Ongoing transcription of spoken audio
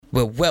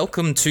Well,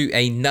 welcome to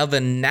another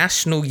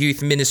National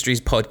Youth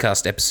Ministries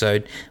podcast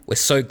episode. We're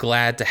so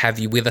glad to have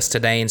you with us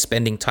today and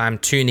spending time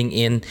tuning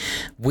in.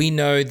 We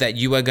know that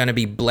you are going to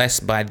be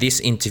blessed by this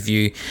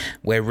interview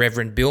where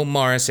Reverend Bill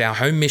Morris, our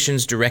Home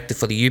Missions Director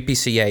for the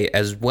UPCA,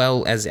 as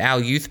well as our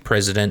Youth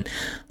President,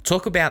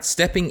 talk about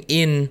stepping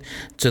in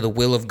to the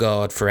will of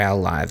God for our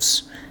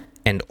lives.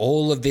 And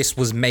all of this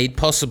was made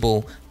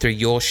possible through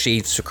your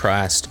Sheaves for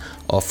Christ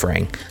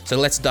offering. So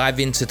let's dive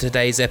into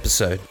today's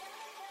episode.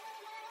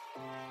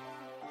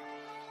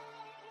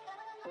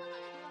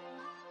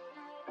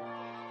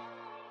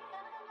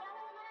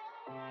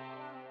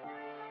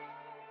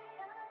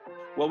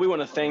 Well, we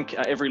want to thank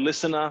every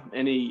listener,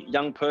 any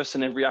young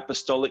person, every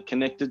apostolic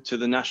connected to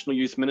the National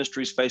Youth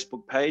Ministries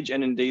Facebook page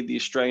and indeed the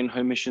Australian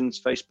Home Missions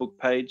Facebook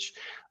page.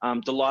 I'm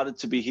delighted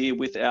to be here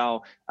with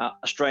our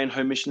Australian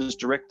Home Missions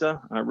Director,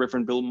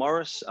 Reverend Bill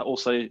Morris,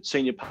 also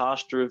Senior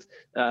Pastor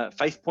of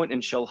Faith Point in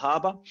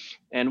Shellharbour.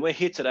 And we're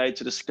here today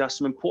to discuss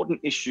some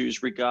important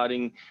issues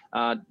regarding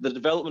the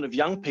development of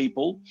young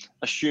people,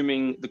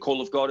 assuming the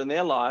call of God in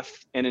their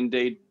life and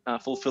indeed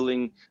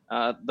fulfilling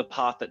the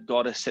path that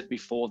God has set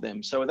before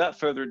them. So without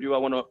further ado, I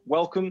want to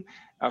welcome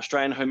our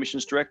Australian Home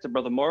Missions Director,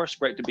 Brother Morris.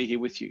 Great to be here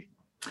with you.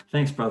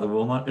 Thanks, Brother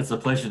Wilmot. It's a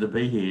pleasure to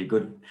be here.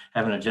 Good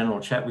having a general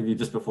chat with you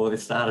just before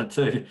this started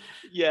too.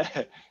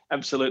 Yeah,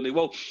 absolutely.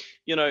 Well,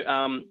 you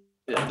know,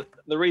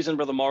 the reason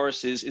Brother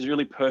Morris is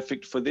really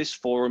perfect for this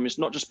forum is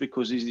not just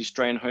because he's the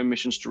Australian Home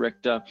Missions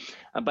Director,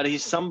 but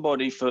he's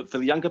somebody for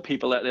the younger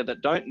people out there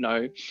that don't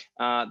know,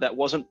 that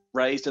wasn't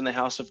raised in the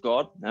house of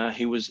God.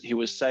 He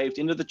was saved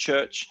into the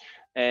church,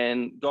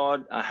 and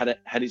God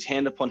had his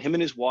hand upon him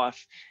and his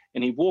wife,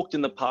 and he walked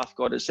in the path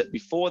God had set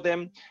before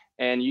them.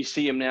 And you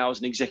see him now as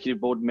an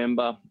executive board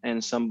member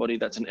and somebody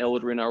that's an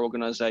elder in our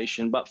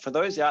organization. But for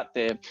those out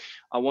there,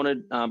 I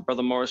wanted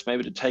Brother Morris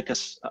maybe to take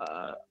us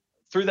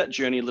through that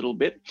journey a little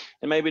bit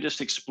and maybe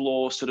just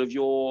explore sort of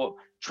your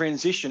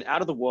transition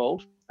out of the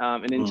world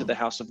and into the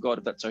house of God,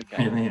 if that's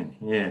okay. Amen.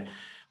 Yeah.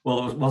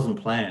 Well, it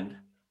wasn't planned,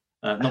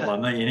 not by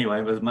me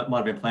anyway, but it might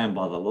have been planned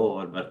by the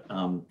Lord. But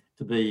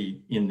to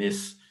be in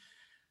this,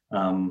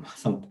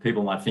 some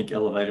people might think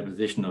elevated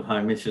position of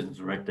Home Missions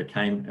Director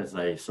came as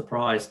a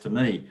surprise to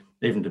me.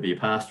 Even to be a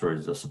pastor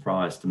is a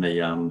surprise to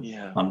me.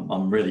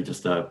 I'm really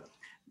just an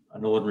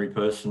ordinary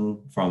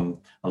person from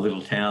a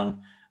little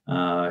town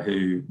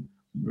who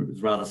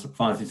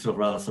finds himself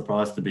rather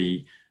surprised to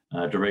be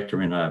a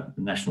director in a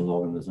national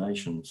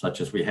organisation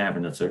such as we have,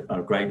 and it's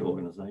a great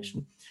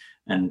organisation.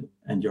 And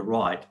you're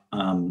right.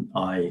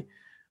 I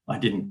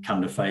didn't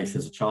come to faith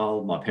as a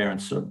child. My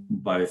parents are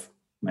both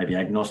maybe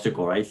agnostic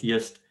or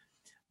atheist,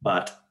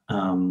 but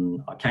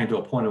I came to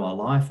a point in my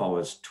life. I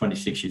was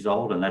 26 years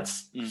old, and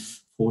that's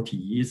 40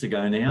 years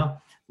ago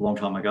now, a long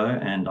time ago,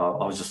 and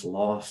I was just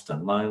lost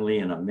and lonely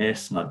and a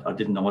mess, and I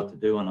didn't know what to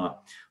do. And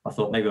I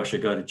thought maybe I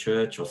should go to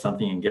church or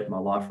something and get my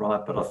life right,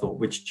 but I thought,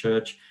 which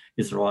church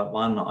is the right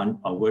one?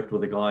 I worked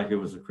with a guy who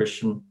was a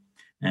Christian,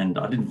 and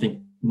I didn't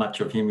think much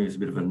of him. He was a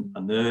bit of a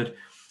nerd,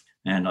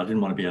 and I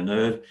didn't want to be a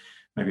nerd.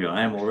 Maybe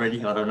I am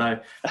already, I don't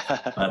know.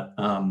 But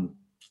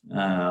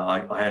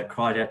I had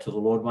cried out to the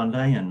Lord one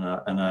day, and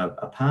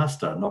a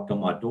pastor knocked on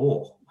my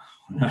door,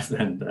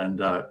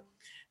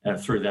 and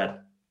through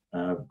that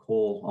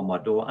call on my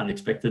door,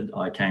 unexpected,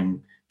 I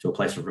came to a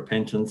place of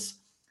repentance.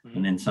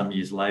 And then some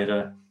years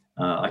later,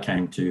 I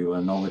came to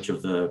a knowledge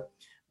of the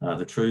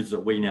truths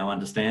that we now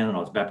understand, and I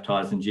was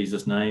baptized in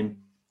Jesus' name.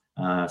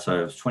 So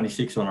I was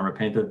 26 when I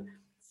repented,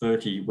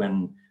 30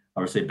 when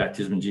I received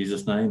baptism in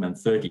Jesus' name, and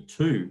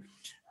 32,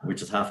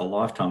 which is half a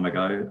lifetime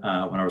ago,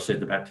 when I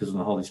received the baptism of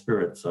the Holy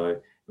Spirit. So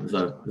it was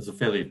a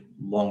fairly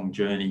long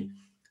journey,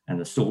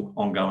 and it's still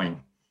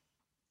ongoing.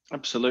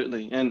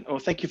 Absolutely. And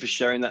thank you for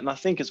sharing that. And I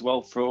think as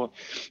well for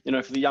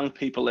the young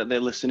people that they're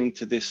listening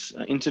to this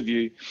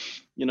interview,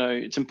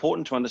 it's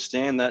important to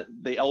understand that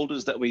the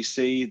elders that we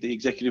see, the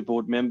executive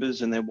board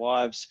members and their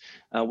wives,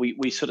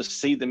 we sort of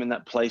see them in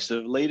that place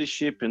of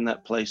leadership, in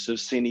that place of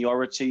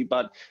seniority,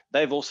 but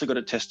they've also got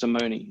a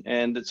testimony.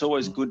 And it's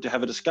always good to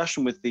have a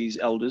discussion with these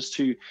elders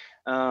to,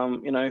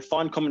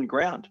 find common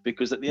ground,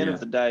 because at the end of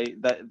the day,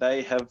 that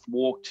they have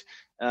walked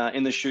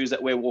in the shoes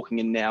that we're walking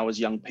in now as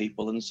young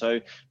people. And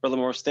so, Brother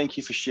Morris, thank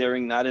you for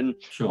sharing that. And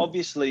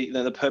obviously,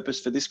 the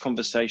purpose for this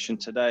conversation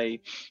today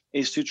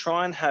is to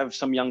try and have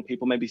some young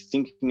people maybe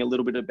thinking a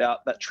little bit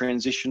about that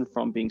transition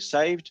from being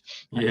saved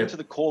into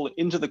the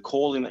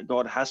calling that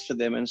God has for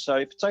them. And so,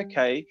 if it's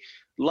okay,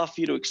 love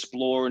for you to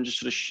explore and just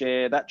sort of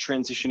share that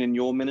transition in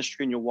your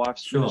ministry and your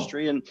wife's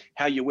ministry, and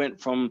how you went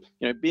from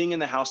being in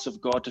the house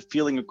of God to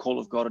feeling a call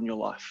of God in your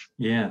life.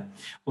 Yeah,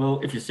 well,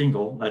 if you're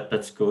single,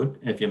 that's good.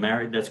 If you're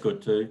married, that's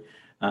good too.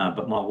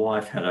 But my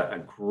wife had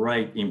a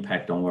great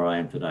impact on where I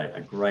am today.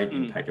 A great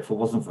impact. If it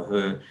wasn't for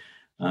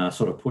her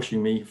sort of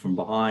pushing me from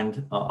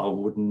behind, I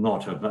would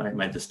not have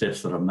made the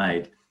steps that I've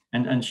made.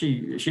 And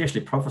she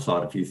actually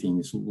prophesied a few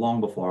things long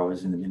before I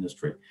was in the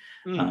ministry.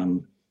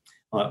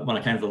 When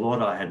I came to the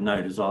Lord, I had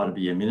no desire to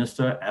be a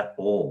minister at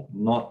all,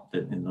 not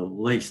that in the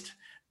least.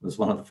 It was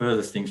one of the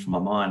furthest things from my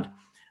mind.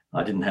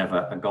 I didn't have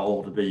a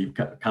goal to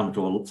come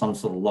to some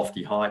sort of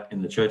lofty height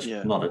in the church.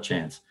 Yeah. Not a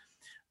chance.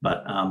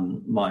 But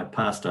my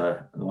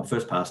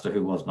first pastor,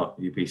 who was not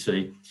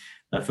UPC,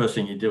 the first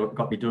thing he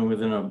got me doing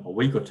within a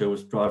week or two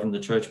was driving the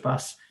church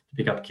bus to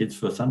pick up kids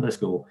for Sunday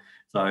school.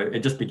 So it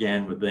just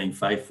began with being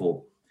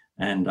faithful.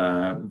 And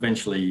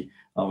eventually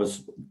I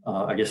was,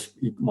 I guess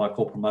you might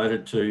call,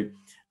 promoted to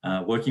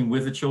working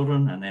with the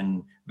children. And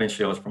then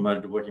eventually I was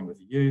promoted to working with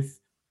the youth.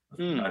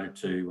 I was promoted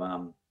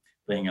to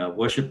being a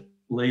worship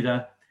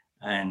leader,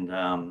 and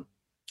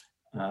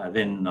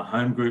then a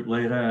home group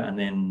leader. And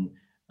then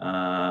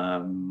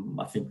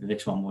I think the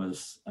next one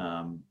was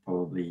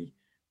probably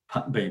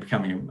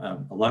becoming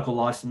a local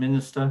licensed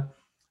minister.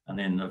 And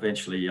then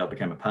eventually I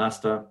became a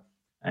pastor.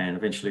 And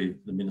eventually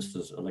the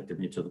ministers elected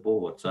me to the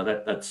board. So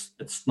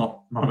it's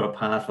not a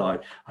path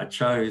I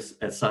chose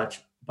as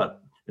such,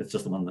 but it's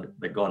just the one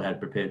that God had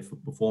prepared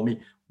before me,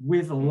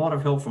 with a lot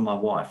of help from my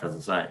wife, as I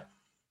say.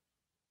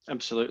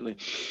 Absolutely.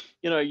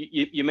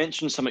 You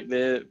mentioned something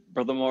there,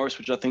 Brother Morris,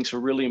 which I think is a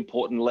really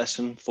important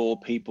lesson for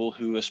people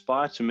who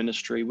aspire to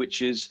ministry,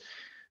 which is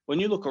when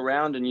you look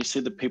around and you see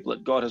the people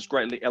that God has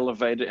greatly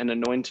elevated and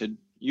anointed,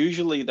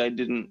 usually they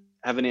didn't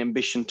have an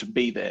ambition to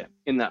be there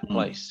in that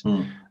place.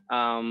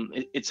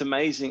 It's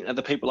amazing.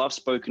 The people I've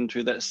spoken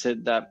to that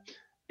said that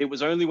it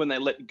was only when they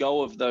let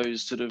go of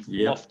those sort of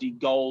lofty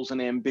goals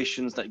and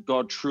ambitions that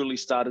God truly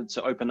started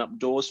to open up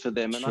doors for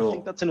them. And I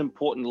think that's an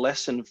important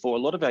lesson for a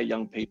lot of our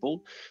young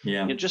people.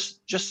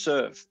 Just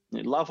serve,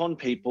 love on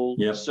people,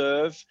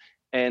 serve,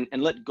 and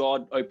let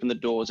God open the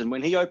doors. And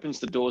when he opens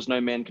the doors, no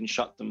man can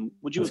shut them.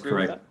 Would you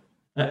agree with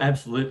that?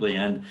 Absolutely.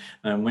 And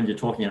when you're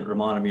talking, it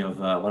reminded me of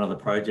one of the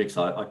projects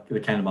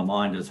that came to my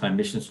mind as Home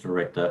Missions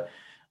Director.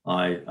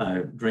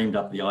 I dreamed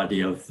up the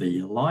idea of the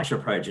Elisha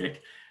Project.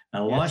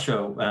 And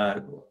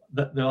Elisha,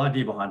 the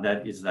idea behind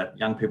that is that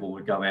young people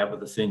would go out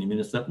with a senior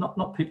minister,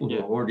 not people who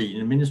are already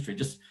in ministry,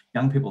 just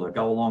young people that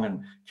go along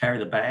and carry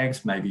the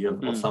bags maybe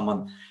of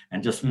someone,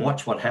 and just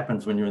watch what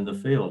happens when you're in the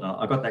field. And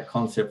I got that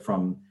concept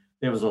from,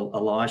 there was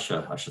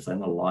Elisha, I should say,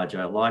 not Elijah,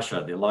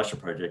 Elisha, the Elisha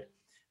Project.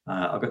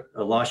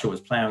 Elisha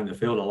was plowing the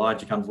field.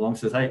 Elijah comes along and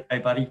says, hey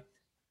buddy,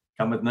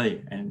 come with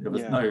me. And there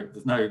was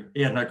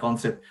he had no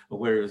concept of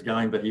where he was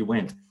going, but he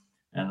went.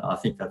 And I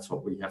think that's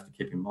what we have to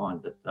keep in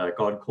mind, that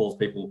God calls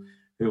people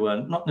who are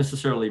not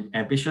necessarily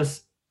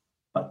ambitious,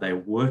 but they're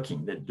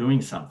working, they're doing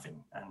something.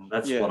 And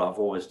that's what I've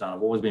always done.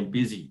 I've always been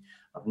busy.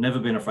 I've never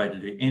been afraid to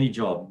do any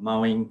job,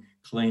 mowing,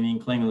 cleaning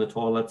the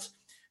toilets.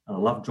 And I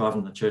love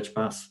driving the church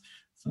bus.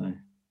 So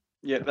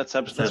yeah, that's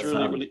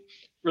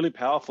really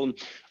powerful. And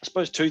I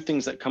suppose two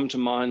things that come to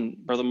mind,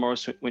 Brother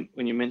Morris, when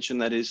you mention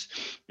that is,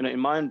 in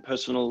my own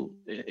personal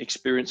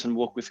experience and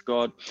walk with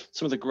God,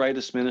 some of the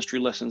greatest ministry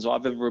lessons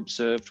I've ever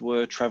observed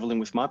were traveling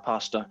with my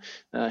pastor.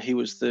 He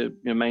was the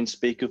main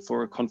speaker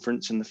for a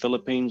conference in the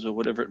Philippines or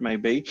whatever it may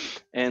be.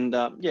 And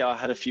I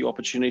had a few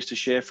opportunities to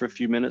share for a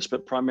few minutes,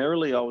 but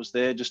primarily I was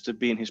there just to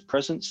be in his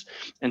presence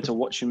and to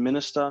watch him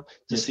minister,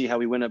 to see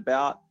how he went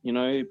about,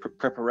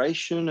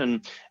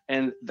 preparation.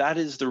 And that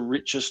is the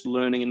richest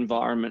learning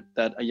environment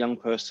that a young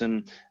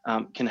person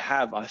can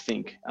have, I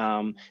think.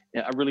 A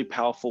really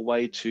powerful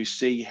way to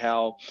see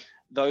how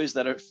those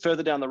that are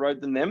further down the road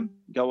than them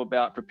go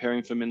about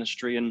preparing for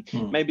ministry. And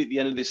maybe at the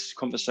end of this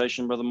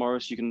conversation, Brother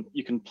Morris, you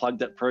can plug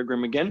that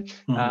program again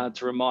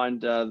to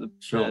remind the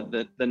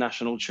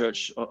National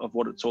Church of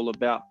what it's all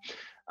about.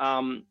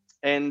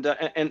 And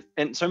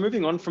so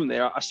moving on from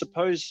there, I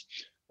suppose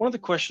one of the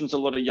questions a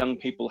lot of young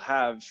people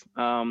have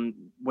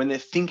when they're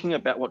thinking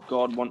about what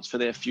God wants for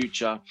their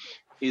future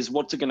is,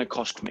 what's it going to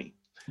cost me?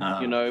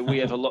 We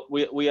have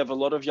a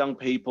lot of young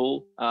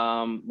people,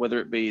 whether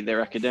it be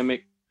their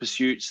academic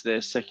pursuits,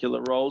 their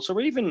secular roles,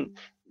 or even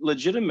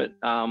legitimate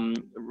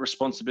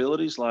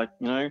responsibilities like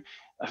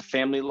a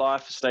family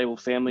life, a stable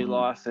family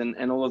life,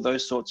 and all of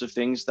those sorts of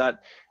things,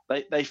 that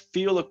they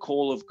feel a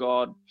call of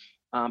God,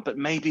 but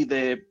maybe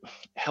they're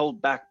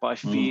held back by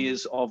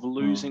fears of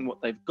losing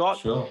what they've got.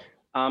 So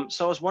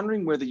I was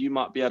wondering whether you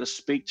might be able to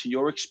speak to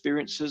your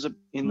experiences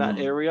in that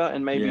area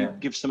and maybe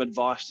give some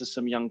advice to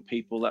some young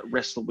people that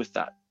wrestle with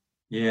that.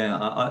 Yeah,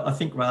 I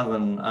think rather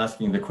than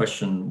asking the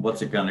question,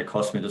 what's it going to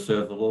cost me to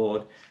serve the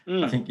Lord?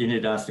 I think you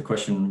need to ask the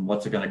question,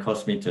 what's it going to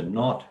cost me to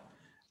not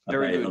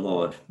obey the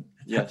Lord?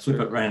 Flip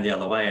it around the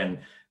other way.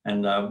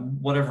 And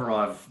whatever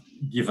I've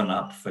given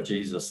up for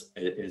Jesus,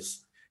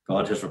 is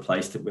God has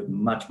replaced it with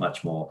much,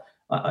 much more.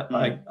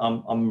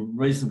 I'm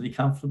reasonably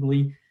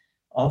comfortably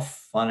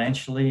off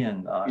financially,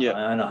 and I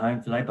own a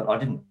home today, but I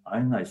didn't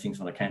own those things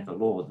when I came to the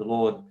Lord. The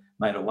Lord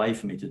made a way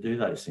for me to do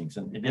those things,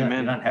 and you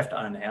don't have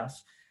to own a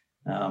house,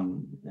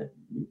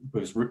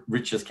 because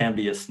riches can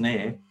be a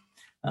snare.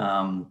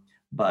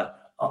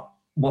 But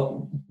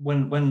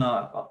when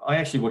I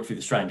actually worked for the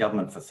Australian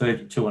government for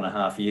 32 and a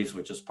half years,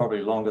 which is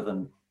probably longer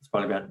than, it's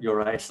probably about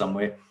your age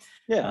somewhere.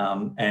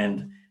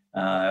 And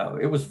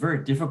it was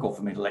very difficult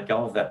for me to let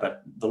go of that,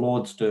 but the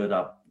Lord stirred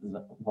up,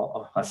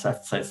 I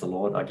have to say it's the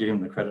Lord, I give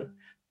him the credit,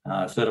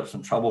 stirred up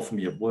some trouble for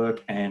me at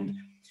work, and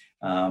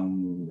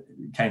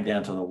came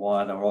down to the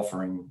wire. They were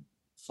offering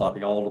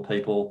slightly older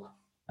people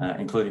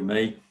including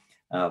me,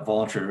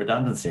 voluntary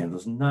redundancy, and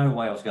there's no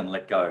way I was going to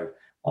let go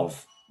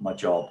of my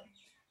job.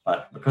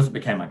 But because it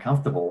became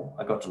uncomfortable,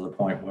 I got to the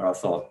point where I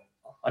thought,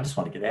 I just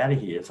want to get out of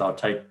here. So I'll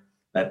take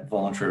that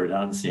voluntary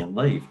redundancy and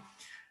leave.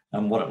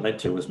 And what it led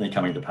to was me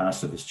coming to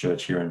pastor this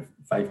church here in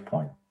Faith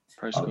Point.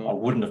 I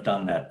wouldn't have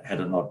done that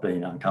had it not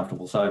been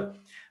uncomfortable. So,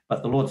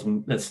 but the Lord's,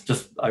 it's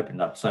just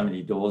opened up so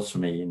many doors for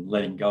me in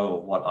letting go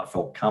of what I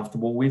felt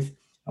comfortable with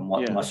and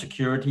what my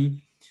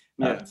security.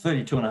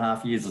 32 and a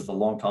half years is a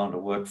long time to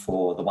work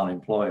for the one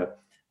employer,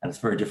 and it's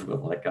very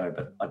difficult to let go.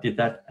 But I did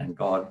that, and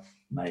God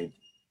made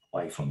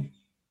way for me.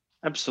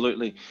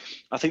 Absolutely.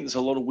 I think there's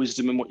a lot of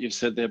wisdom in what you've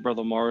said there,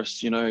 Brother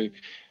Morris.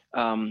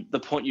 The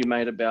point you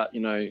made about,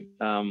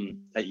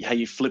 how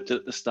you flipped it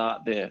at the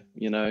start there,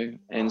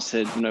 and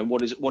said,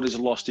 what is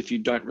lost if you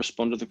don't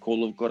respond to the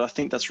call of God? I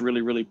think that's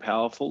really, really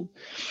powerful.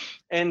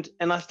 And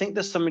I think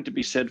there's something to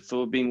be said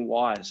for being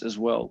wise as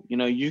well.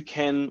 You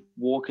can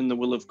walk in the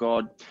will of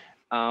God,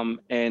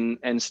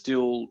 and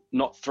still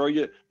not throw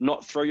your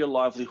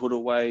livelihood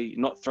away,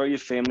 not throw your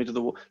family to the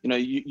wall.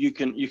 You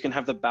can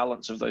have the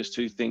balance of those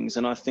two things.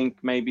 And I think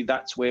maybe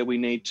that's where we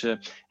need to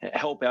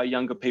help our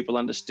younger people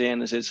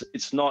understand is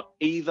it's not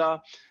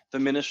either the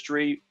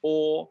ministry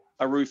or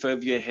a roof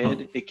over your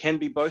head. It can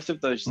be both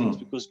of those things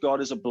because God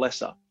is a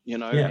blesser,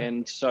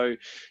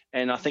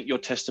 and I think your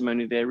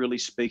testimony there really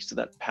speaks to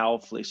that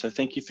powerfully. So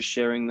thank you for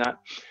sharing that.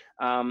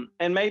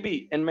 And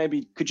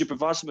maybe could you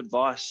provide some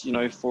advice,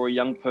 for a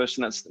young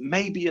person that's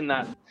maybe in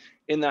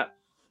that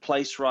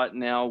place right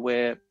now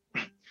where,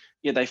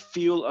 they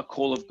feel a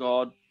call of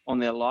God on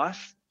their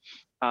life,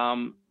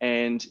 and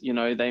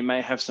they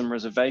may have some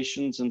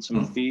reservations and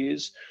some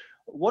fears.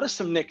 What are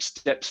some next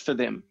steps for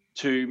them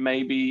to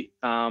maybe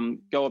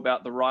go about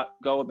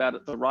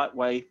it the right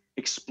way,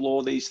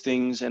 explore these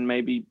things, and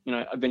maybe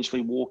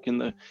eventually walk in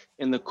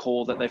the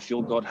call that they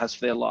feel God has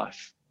for their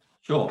life?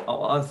 Sure.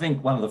 I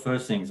think one of the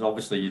first things,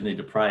 obviously, you need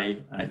to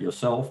pray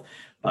yourself,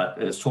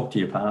 but is talk to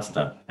your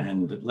pastor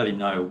and let him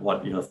know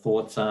what your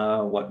thoughts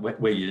are,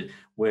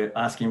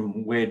 ask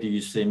him, where do you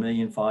see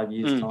me in 5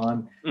 years'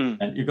 time?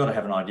 And you've got to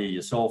have an idea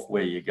yourself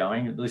where you're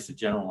going, at least a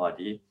general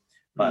idea.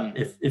 But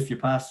if your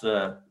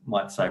pastor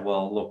might say,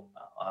 well, look,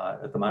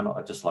 at the moment,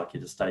 I'd just like you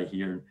to stay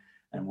here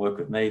and work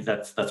with me,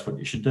 that's what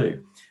you should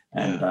do.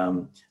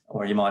 And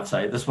or you might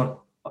say,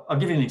 I'll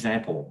give you an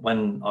example.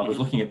 When I was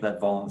looking at that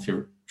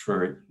voluntary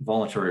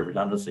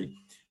redundancy,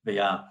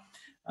 VR,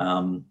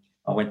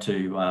 I went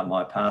to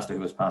my pastor,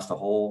 who was Pastor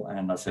Hall,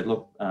 and I said,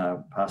 look,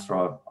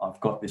 Pastor, I've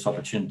got this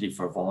opportunity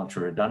for a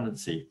voluntary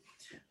redundancy.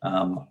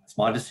 It's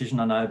my decision,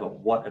 I know, but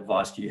what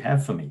advice do you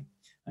have for me?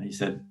 And he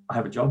said, I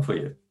have a job for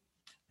you.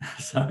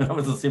 So that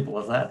was as simple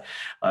as that.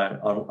 I'd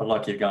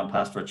like you to go and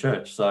pastor a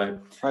church. So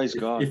praise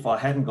God. If I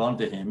hadn't gone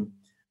to him,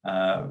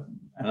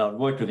 and I'd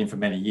worked with him for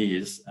many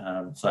years,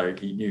 so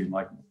he knew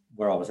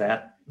where I was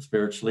at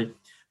spiritually.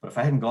 But if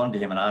I hadn't gone to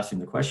him and asked him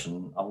the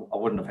question, I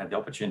wouldn't have had the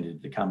opportunity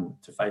to come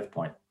to Faith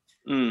Point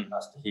for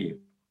us to hear.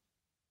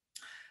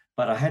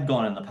 But I had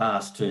gone in the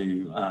past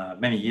to,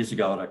 many years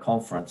ago at a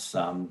conference,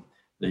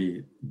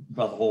 the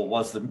Brother Hall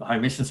was the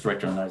home missions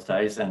director in those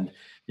days, and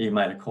he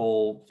made a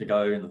call to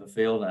go into the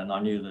field, and I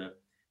knew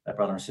that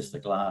brother and sister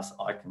Glass,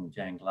 Ike and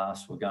Jan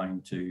Glass, were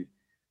going to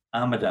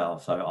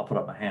Armidale. So I put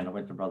up my hand, I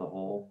went to Brother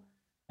Hall,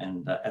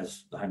 and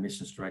as the home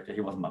missions director,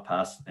 he wasn't my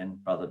pastor then,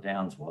 Brother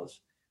Downs was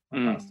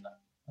my pastor,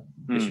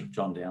 Bishop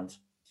John Downs.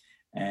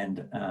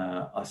 And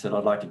I said,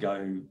 I'd like to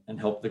go and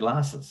help the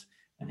Glasses.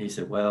 And he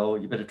said, well,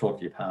 you better talk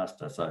to your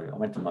pastor. So I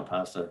went to my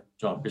pastor,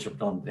 Bishop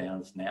John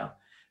Downs now,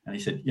 and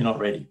he said, you're not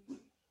ready.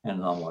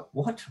 And I'm like,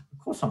 what? Of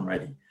course I'm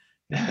ready.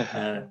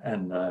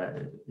 And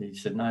he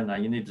said, no,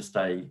 you need to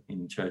stay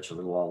in church a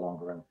little while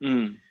longer.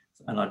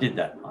 And I did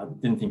that. I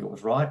didn't think it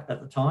was right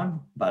at the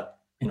time, but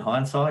in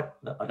hindsight,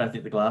 I don't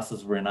think the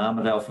Glasses were in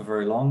Armidale for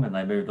very long, and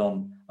they moved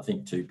on, I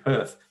think, to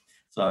Perth.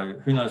 So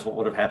who knows what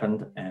would have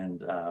happened.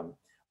 And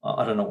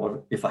I don't know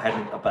what if I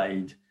hadn't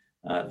obeyed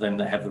them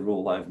to have the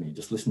rule over me.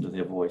 Just listen to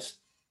their voice.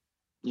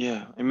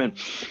 Yeah, amen.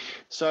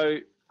 So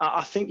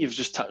I think you've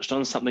just touched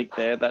on something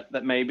there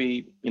that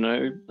maybe,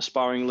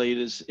 aspiring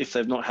leaders, if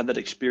they've not had that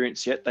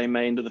experience yet, they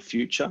may into the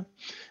future.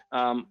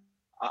 I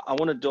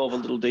want to delve a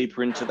little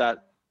deeper into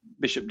that.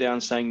 Bishop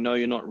Downs saying, no,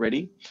 you're not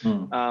ready.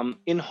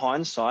 In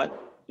hindsight,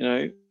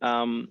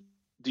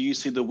 do you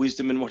see the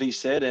wisdom in what he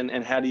said,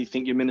 and how do you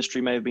think your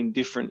ministry may have been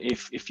different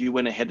if you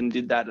went ahead and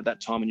did that at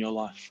that time in your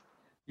life?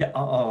 Yeah,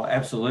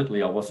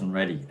 absolutely. I wasn't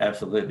ready.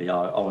 Absolutely.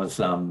 I was,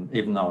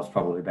 even though I was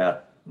probably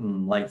about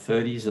late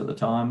 30s at the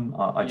time,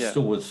 I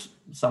still was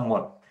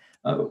somewhat,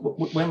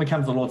 when we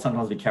come to the Lord,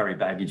 sometimes we carry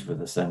baggage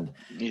with us. And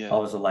I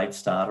was a late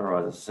starter.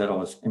 As I said, I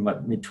was in my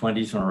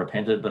mid-20s when I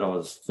repented, but I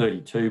was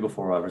 32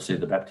 before I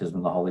received the baptism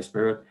of the Holy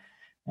Spirit.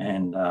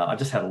 And I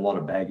just had a lot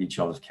of baggage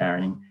I was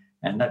carrying,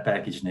 and that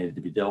baggage needed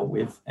to be dealt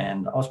with.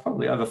 And I was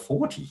probably over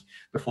 40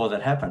 before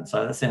that happened.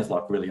 So that sounds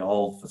like really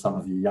old for some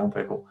of you young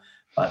people,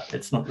 but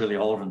it's not really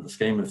old in the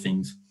scheme of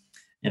things,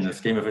 in the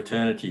scheme of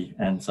eternity.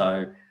 And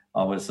so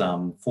I was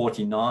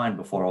 49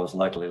 before I was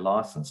locally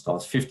licensed. I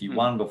was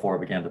 51 before I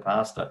began to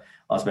pastor.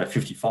 I was about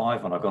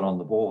 55 when I got on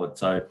the board.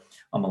 So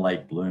I'm a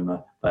late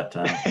bloomer. But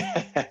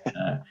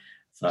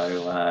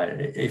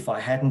if I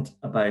hadn't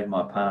obeyed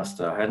my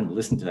pastor, I hadn't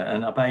listened to it,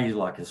 and obey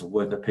is a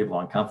word that people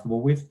are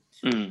uncomfortable with.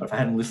 But if I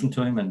hadn't listened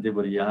to him and did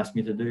what he asked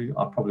me to do,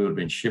 I probably would have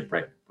been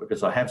shipwrecked,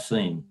 because I have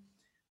seen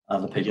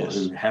other people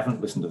who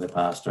haven't listened to their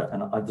pastor,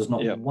 and there's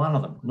not one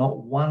of them, not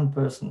one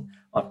person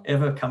I've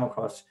ever come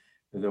across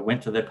who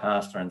went to their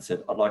pastor and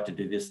said, I'd like to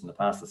do this, and the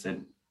pastor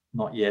said,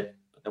 not yet,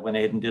 but they went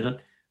ahead and did it.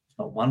 There's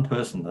not one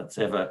person that's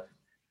ever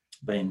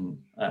been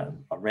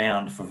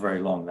around for very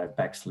long. They've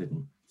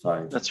backslidden.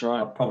 So that's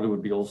right. I probably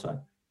would be also.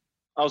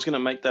 I was going to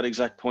make that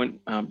exact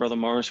point, Brother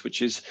Morris,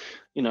 which is,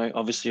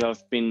 obviously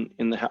I've been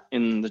in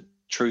the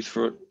truth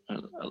for a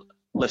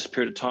less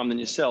period of time than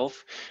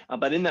yourself,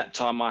 but in that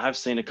time I have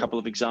seen a couple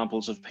of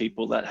examples of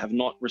people that have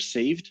not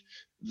received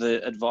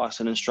the advice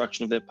and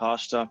instruction of their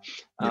pastor,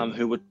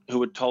 who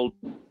were told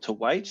to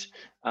wait,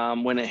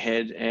 went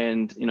ahead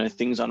and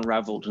things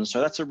unraveled. And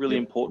so that's a really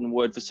important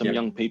word for some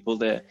young people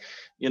there.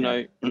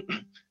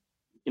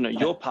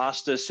 Your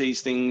pastor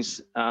sees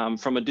things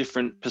from a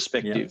different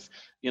perspective.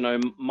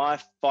 My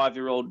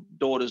 5-year-old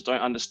daughters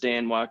don't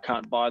understand why I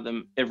can't buy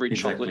them every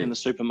chocolate in the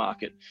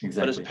supermarket.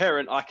 But as a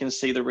parent, I can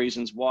see the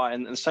reasons why.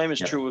 And the same is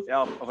true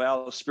of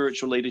our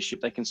spiritual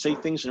leadership. They can see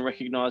things and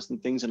recognize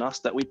things in us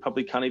that we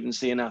probably can't even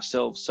see in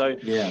ourselves. So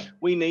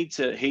we need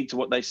to heed to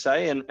what they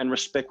say and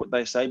respect what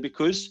they say,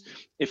 because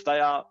if they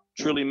are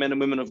truly men and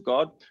women of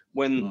God,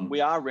 when we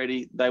are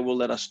ready, they will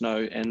let us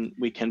know and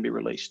we can be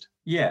released.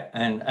 Yeah,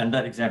 and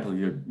that example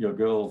of your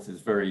girls is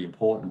very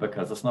important,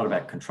 because it's not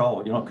about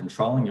control. You're not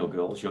controlling your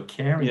girls, you're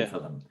caring for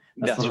them.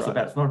 That's what it's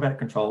about. It's not about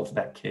control, it's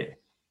about care.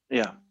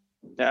 Yeah,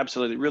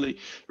 absolutely. Really,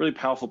 really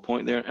powerful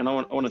point there. And I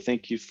want to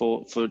thank you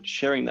for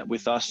sharing that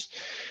with us.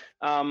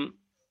 And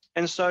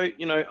so,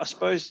 I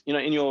suppose,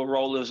 in your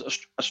role as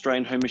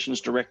Australian Home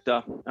Missions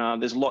Director,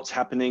 there's lots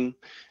happening.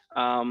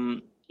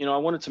 I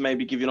wanted to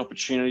maybe give you an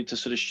opportunity to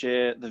sort of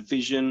share the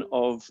vision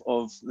of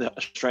the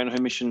Australian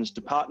Home Missions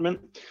Department,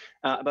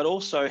 but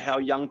also how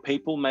young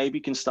people maybe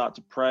can start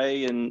to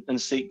pray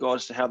and seek God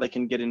as to how they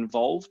can get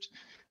involved.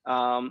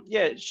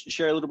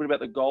 Share a little bit about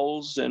the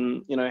goals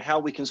and, how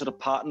we can sort of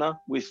partner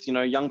with,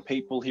 young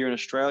people here in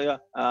Australia,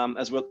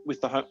 as well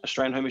with the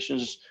Australian Home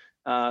Missions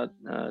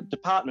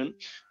Department,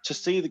 to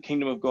see the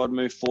kingdom of God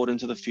move forward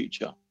into the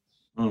future.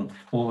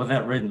 Well,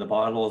 without reading the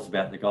bylaws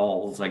about the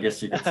goals, I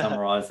guess you could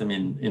summarise them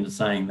in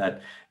saying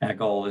that our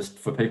goal is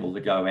for people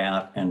to go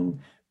out and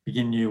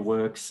begin new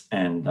works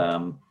and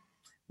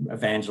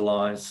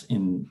evangelise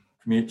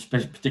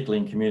particularly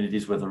in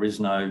communities where there is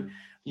no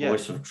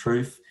voice of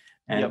truth.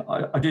 And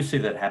I do see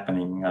that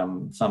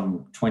happening.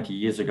 Some 20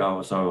 years ago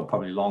or so, or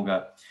probably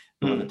longer,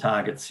 there were the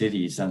target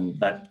cities, and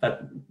that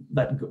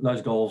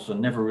those goals are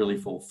never really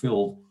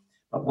fulfilled.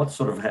 But what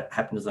sort of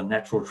happened as a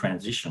natural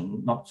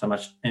transition, not so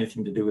much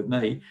anything to do with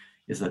me,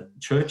 is that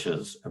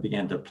churches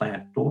began to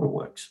plant daughter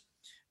works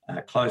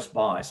close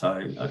by. So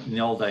in the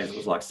old days, it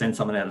was like send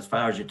someone out as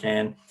far as you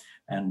can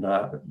and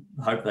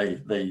hope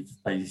they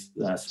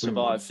swim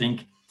or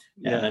sink.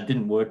 And it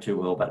didn't work too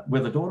well. But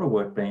with the daughter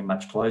work being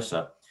much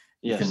closer,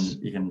 you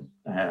can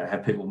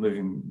have people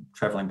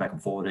travelling back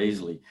and forward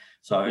easily.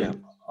 So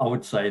I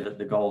would say that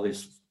the goal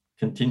is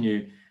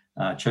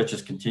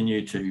churches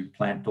continue to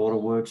plant daughter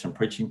works and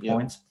preaching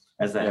points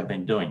as they have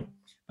been doing.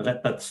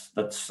 But that's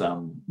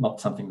not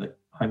something that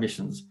Home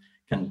Missions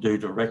can do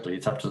directly.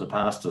 It's up to the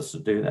pastors to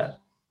do that.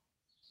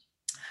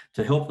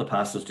 To help the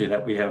pastors do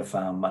that, we have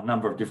a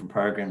number of different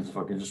programs. If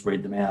I can just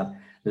read them out.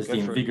 There's the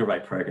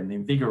Invigorate program. The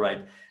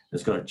Invigorate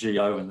has got a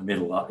G-O in the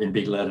middle in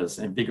big letters,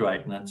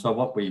 Invigorate. And so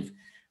what we've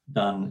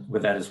done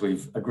with that is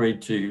we've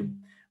agreed to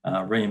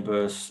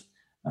reimburse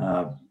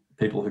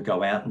people who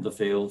go out in the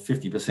field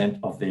 50%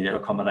 of their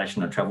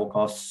accommodation and travel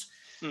costs,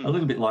 a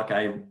little bit like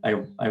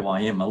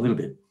AYM, a little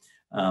bit.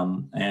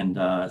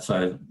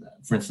 So,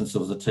 for instance, there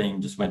was a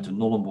team just went to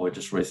Nhulunbuy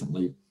just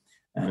recently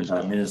and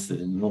ministered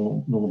in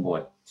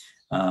Nhulunbuy.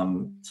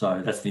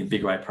 So that's the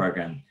Invigorate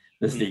program.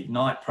 There's the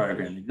Ignite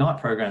program. The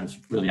Ignite program is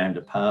really aimed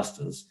at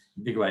pastors.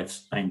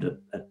 Invigorate's aimed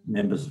at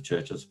members of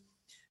churches.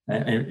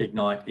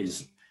 Ignite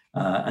is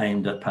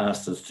aimed at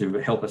pastors to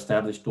help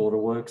establish daughter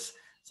works.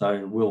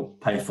 So we'll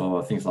pay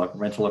for things like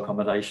rental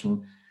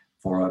accommodation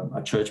for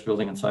a church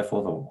building and so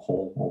forth, or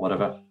hall or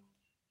whatever.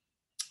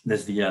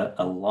 There's the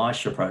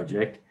Elisha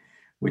project,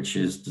 which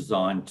is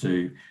designed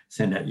to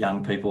send out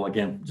young people,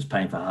 again, just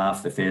paying for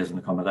half the fares and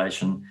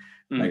accommodation.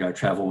 They go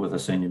travel with a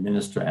senior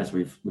minister, as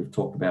we've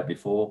talked about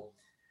before.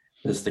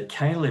 There's the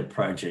Caleb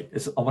project.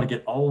 I want to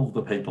get all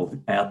the people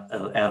out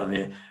of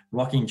their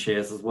rocking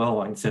chairs as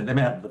well. I can send them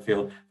out in the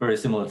field, very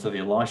similar to the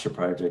Elisha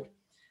project.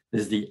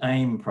 There's the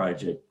AIM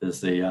project.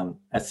 There's the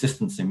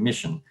Assistance in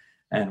Mission.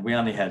 And we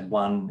only had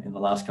one in the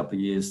last couple of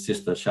years.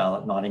 Sister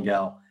Charlotte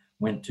Nightingale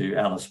went to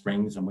Alice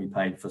Springs and we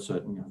paid for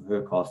certain of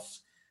her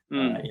costs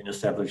in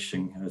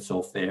establishing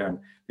herself there. And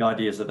the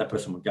idea is that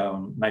person would go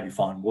and maybe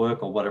find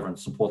work or whatever and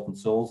support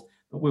themselves,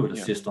 but we would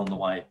assist on the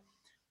way.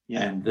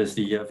 Yeah. And there's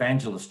the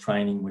evangelist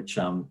training, which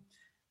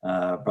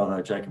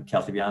Brother Jacob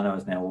Caltabiano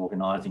is now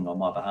organising on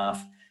my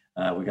behalf.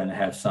 We're going to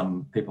have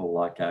some people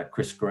like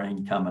Chris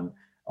Green come and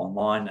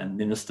online and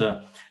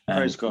minister and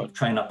Praise God.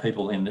 train up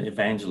people in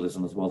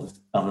evangelism as well as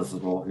others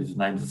as well, whose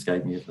names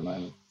escape me at the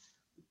moment.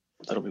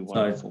 That'll be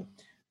wonderful.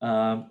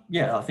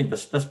 I think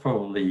that's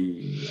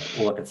probably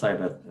all I could say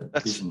about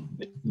vision.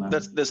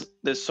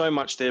 There's so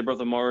much there,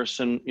 Brother Morris,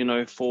 and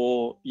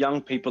for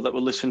young people that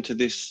will listen to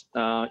this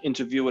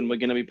interview, and we're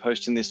going to be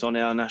posting this on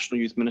our National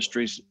Youth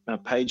Ministries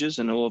pages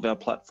and all of our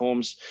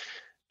platforms.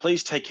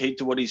 Please take heed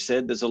to what he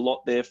said. There's a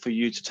lot there for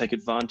you to take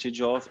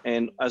advantage of.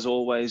 And as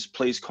always,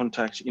 please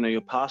contact, your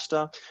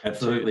pastor.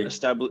 Absolutely.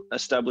 To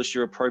establish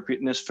your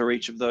appropriateness for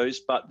each of those.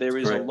 But there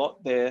is a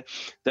lot there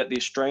that the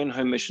Australian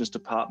Home Missions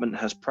Department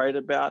has prayed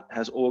about,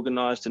 has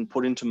organised and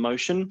put into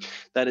motion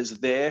that is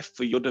there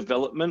for your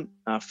development,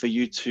 for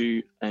you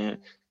to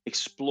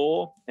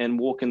explore and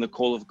walk in the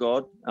call of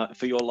God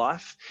for your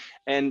life.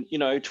 And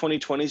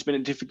 2020 has been a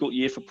difficult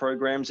year for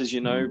programs, as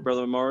you know,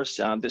 Brother Morris.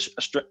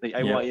 The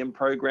AYM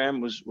program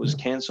was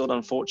cancelled,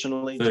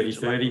 unfortunately.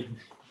 30.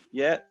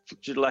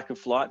 Due to lack of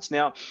flights.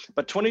 Now,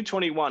 but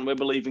 2021, we're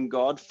believing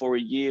God for a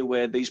year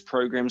where these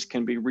programs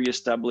can be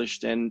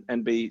reestablished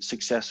and be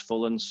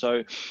successful. And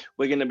so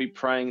we're going to be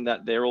praying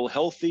that they're all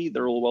healthy,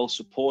 they're all well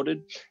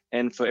supported.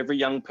 And for every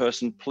young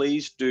person,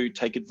 please do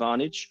take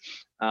advantage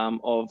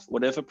of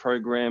whatever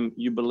program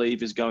you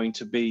believe is going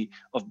to be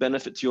of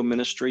benefit to your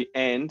ministry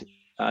and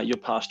your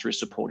pastor is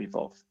supportive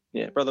of.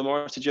 Yeah, Brother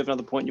Morris, did you have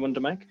another point you wanted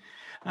to make?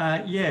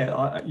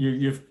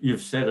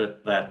 You've said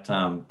it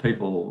that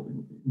people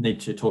need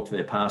to talk to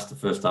their pastor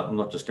first up and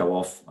not just go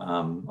off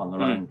on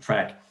their own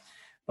track.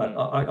 But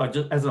I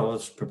just, as I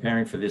was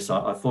preparing for this,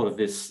 I thought of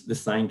this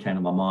saying came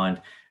to my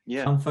mind.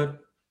 Yeah. Comfort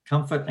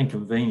and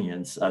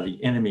convenience are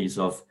the enemies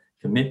of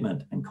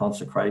commitment and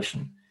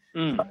consecration.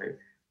 So,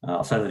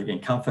 I'll say that again.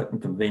 Comfort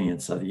and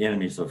convenience are the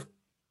enemies of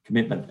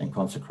commitment and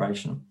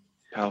consecration.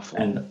 Powerful.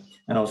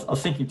 And I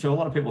was thinking too, a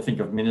lot of people think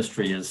of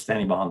ministry as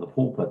standing behind the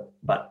pulpit,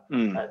 but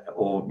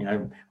or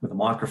with a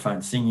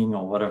microphone singing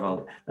or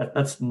whatever.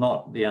 That's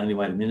not the only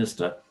way to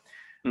minister.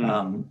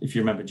 If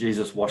you remember,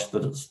 Jesus washed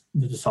the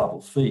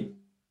disciples' feet.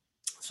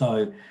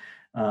 So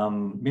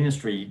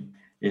ministry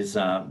is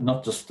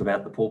not just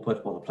about the pulpit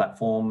or the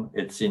platform.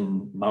 It's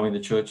in mowing the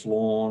church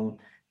lawn,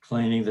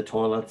 cleaning the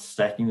toilets,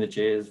 stacking the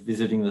chairs,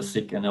 visiting the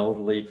sick and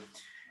elderly,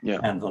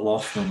 and the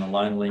lost and the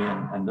lonely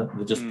and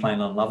the just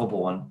plain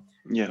unlovable one.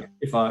 Yeah.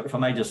 If I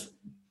may just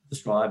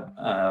describe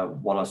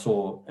what I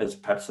saw as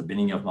perhaps the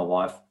beginning of my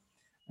life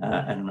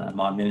and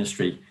my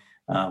ministry,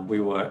 we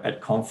were at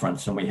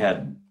conference and we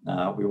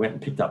went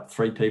and picked up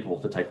 3 people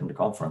to take them to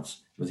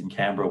conference. It was in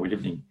Canberra. We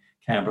lived in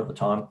Canberra at the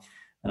time.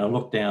 And I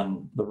looked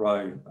down the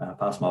row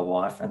past my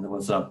wife, and there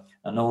was an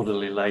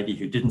elderly lady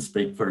who didn't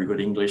speak very good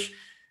English,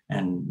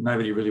 and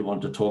nobody really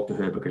wanted to talk to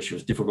her because she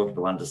was difficult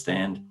to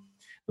understand.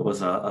 There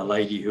was a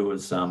lady who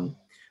was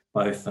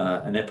both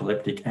an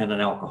epileptic and an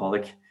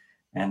alcoholic,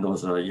 and there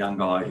was a young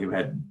guy who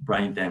had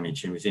brain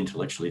damage and was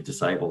intellectually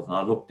disabled. And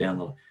I looked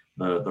down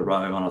the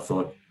row and I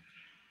thought,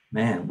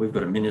 man, we've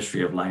got a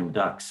ministry of lame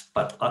ducks.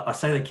 But I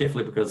say that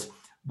carefully because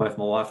both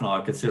my wife and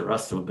I consider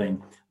us to have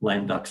been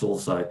lame ducks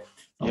also.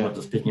 I'm not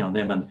just picking on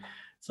them. And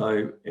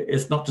so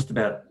it's not just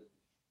about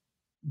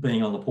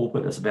being on the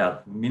pulpit, it's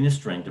about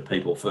ministering to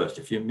people first.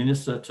 If you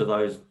minister to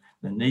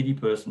the needy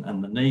person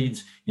and the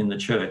needs in the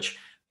church,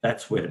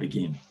 that's where to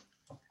begin.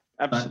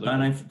 Absolutely.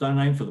 Don't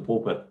aim for the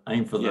pulpit,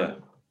 aim for the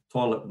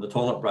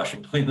toilet brush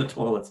and clean the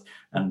toilets,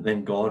 and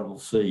then God will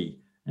see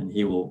and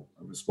he will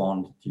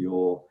respond to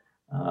your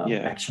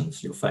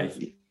actions, your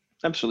faith.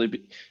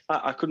 Absolutely.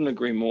 I couldn't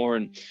agree more.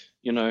 And,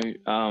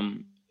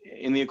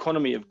 in the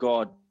economy of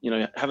God,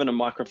 having a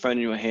microphone in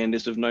your hand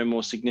is of no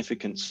more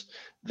significance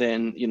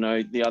than,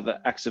 the other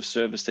acts of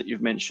service that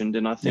you've mentioned.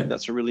 And I think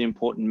that's a really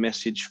important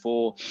message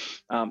for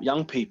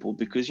young people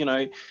because,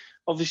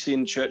 obviously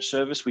in church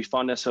service, we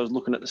find ourselves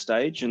looking at the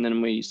stage and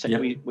then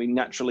we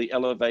naturally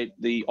elevate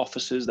the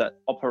officers that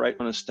operate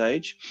on a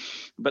stage,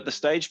 but the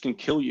stage can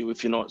kill you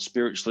if you're not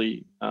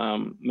spiritually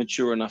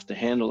mature enough to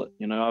handle it.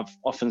 I've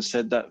often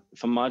said that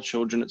for my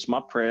children, it's my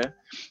prayer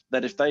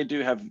that if they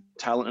do have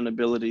talent and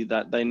ability,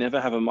 that they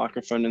never have a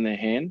microphone in their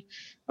hand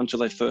until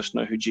they first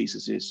know who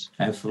Jesus is.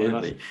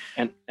 Absolutely.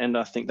 And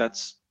I think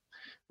that's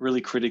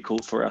really critical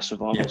for our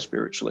survival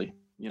spiritually.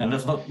 And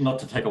that's not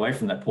to take away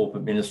from that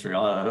pulpit ministry.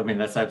 I mean,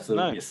 that's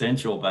absolutely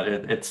essential, but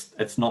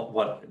it's not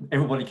what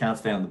everybody can't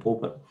stand in the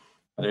pulpit,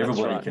 but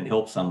everybody can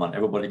help someone.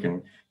 Everybody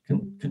can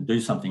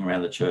do something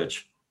around the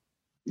church.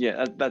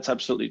 Yeah, that's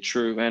absolutely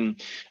true. And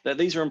that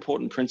these are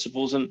important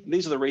principles. And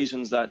these are the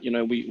reasons that,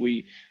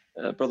 we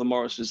Brother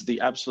Morris is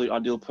the absolute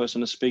ideal person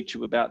to speak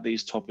to about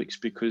these topics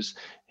because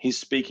he's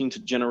speaking to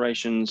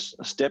generations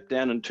a step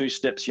down and 2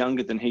 steps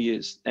younger than he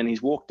is. And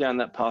he's walked down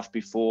that path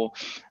before,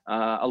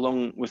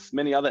 along with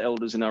many other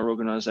elders in our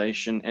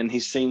organization, and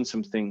he's seen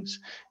some things.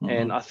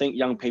 And I think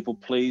young people,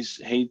 please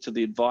heed to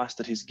the advice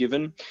that he's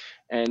given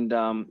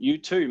And you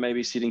too may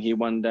be sitting here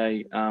one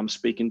day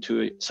speaking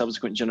to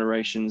subsequent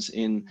generations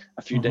in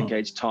a few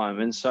decades' time.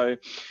 And so,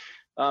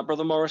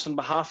 Brother Morris, on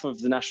behalf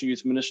of the National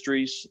Youth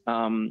Ministries,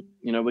 we're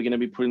going to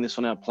be putting this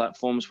on our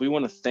platforms. We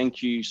want to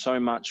thank you so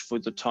much for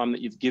the time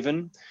that you've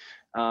given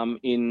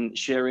in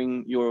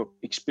sharing your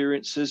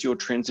experiences, your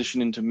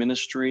transition into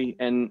ministry,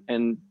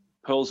 and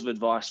pearls of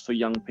advice for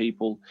young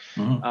people.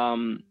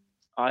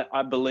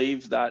 I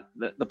believe that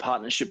the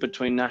partnership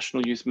between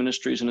National Youth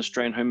Ministries and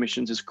Australian Home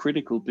Missions is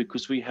critical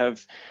because we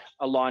have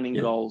aligning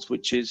goals,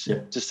 which is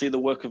to see the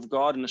work of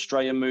God in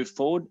Australia move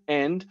forward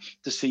and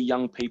to see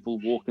young people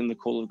walk in the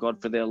call of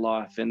God for their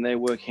life, and they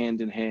work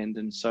hand in hand.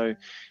 And so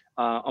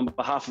on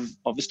behalf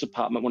of this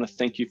department, I want to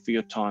thank you for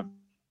your time.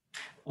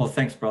 Well,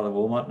 thanks, Brother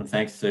Wilmot, and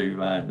thanks to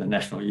the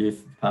National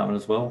Youth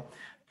Department as well.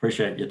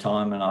 Appreciate your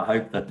time, and I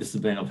hope that this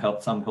has been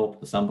of some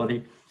help to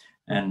somebody.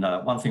 And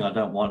one thing I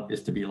don't want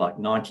is to be like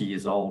 90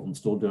 years old and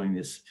still doing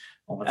this.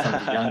 I want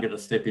somebody younger to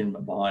step in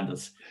behind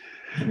us.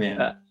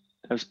 Amen.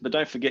 But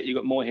don't forget, you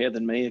got more hair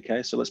than me,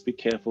 okay? So let's be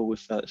careful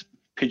with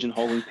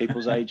pigeonholing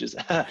people's ages.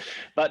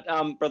 But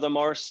Brother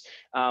Morris,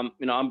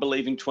 I'm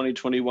believing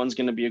 2021 is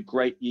going to be a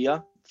great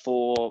year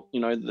for,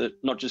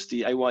 not just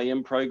the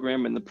AYM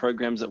program and the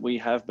programs that we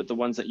have, but the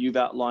ones that you've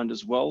outlined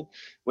as well.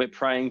 We're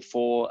praying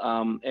for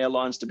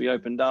airlines to be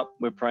opened up.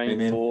 We're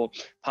praying for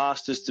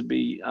pastors to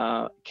be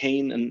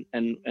keen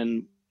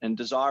and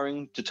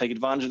desiring to take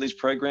advantage of these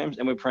programs.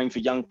 And we're praying for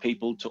young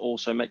people to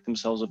also make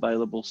themselves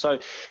available. So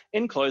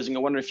in closing, I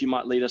wonder if you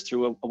might lead us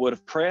through a word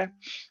of prayer.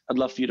 I'd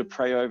love for you to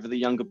pray over the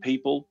younger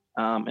people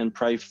and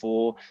pray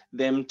for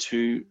them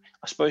to,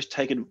 I suppose,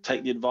 take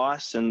the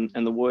advice and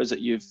the words that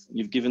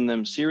you've given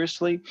them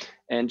seriously,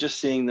 and just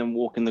seeing them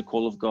walk in the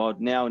call of God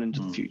now and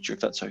into the future, if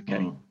that's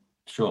okay.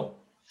 Sure.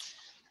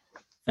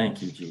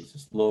 Thank you,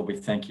 Jesus. Lord, we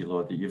thank you,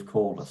 Lord, that you've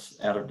called us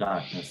out of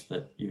darkness,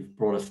 that you've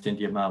brought us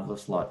into your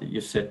marvelous light, that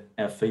you've set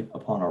our feet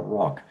upon a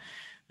rock.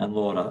 And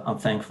Lord, I'm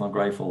thankful and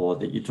grateful, Lord,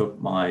 that you took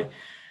my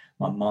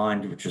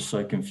mind, which was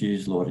so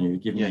confused, Lord, and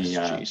you've given me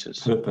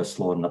purpose,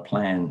 Lord, and a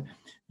plan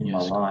in my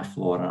life,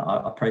 Lord. And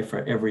I pray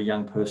for every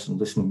young person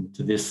listening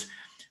to this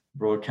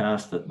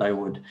broadcast that they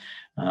would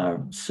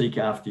seek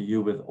after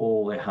you with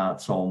all their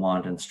heart, soul,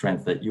 mind, and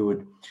strength, that you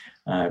would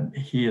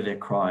hear their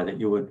cry, that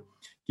you would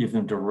give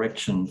them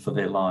direction for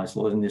their lives,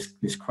 Lord, in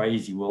this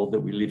crazy world that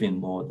we live in,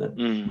 Lord, that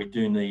we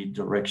do need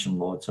direction,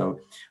 Lord.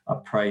 So I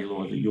pray,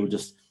 Lord, that you'll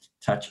just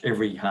touch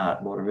every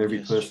heart, Lord, of every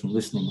person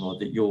listening,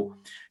 Lord, that you'll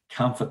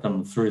comfort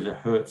them through the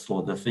hurts,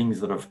 Lord, the things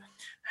that have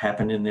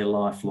happened in their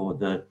life, Lord,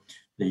 the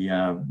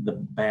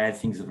bad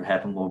things that have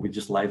happened, Lord. We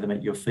just lay them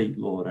at your feet,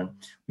 Lord, and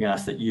we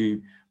ask that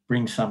you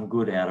bring some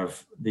good out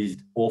of these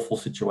awful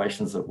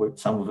situations that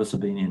some of us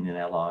have been in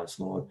our lives,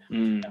 Lord,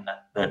 and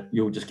that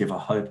you'll just give a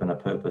hope and a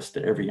purpose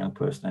to every young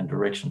person and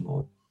direction,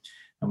 Lord.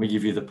 And we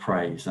give you the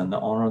praise and the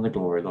honor and the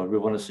glory, Lord. We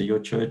want to see your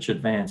church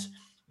advance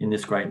in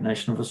this great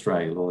nation of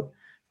Australia, Lord.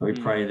 So we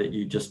pray that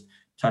you just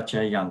touch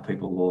our young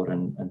people, Lord,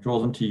 and draw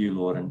them to you,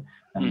 Lord,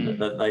 and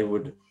that they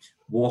would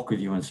walk with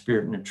you in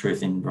spirit and in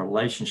truth, in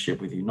relationship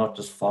with you, not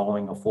just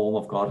following a form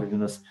of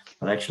godliness,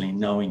 but actually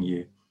knowing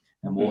you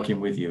and walking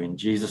with you. In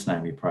Jesus'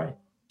 name we pray.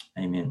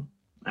 Amen.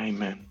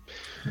 Amen.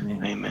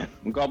 Amen.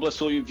 Well, God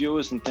bless all you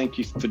viewers, and thank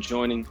you for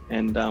joining.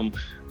 And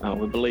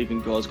we believe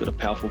in God's got a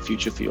powerful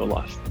future for your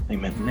life.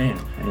 Amen. Amen.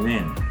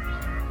 Amen.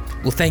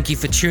 Well, thank you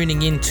for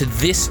tuning in to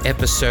this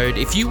episode.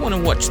 If you want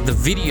to watch the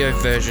video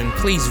version,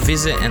 please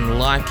visit and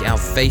like our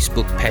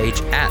Facebook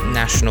page at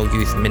National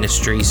Youth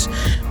Ministries.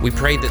 We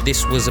pray that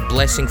this was a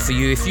blessing for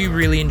you. If you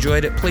really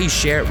enjoyed it, please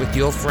share it with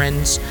your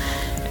friends.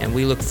 And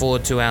we look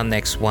forward to our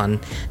next one.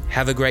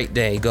 Have a great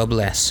day. God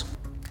bless.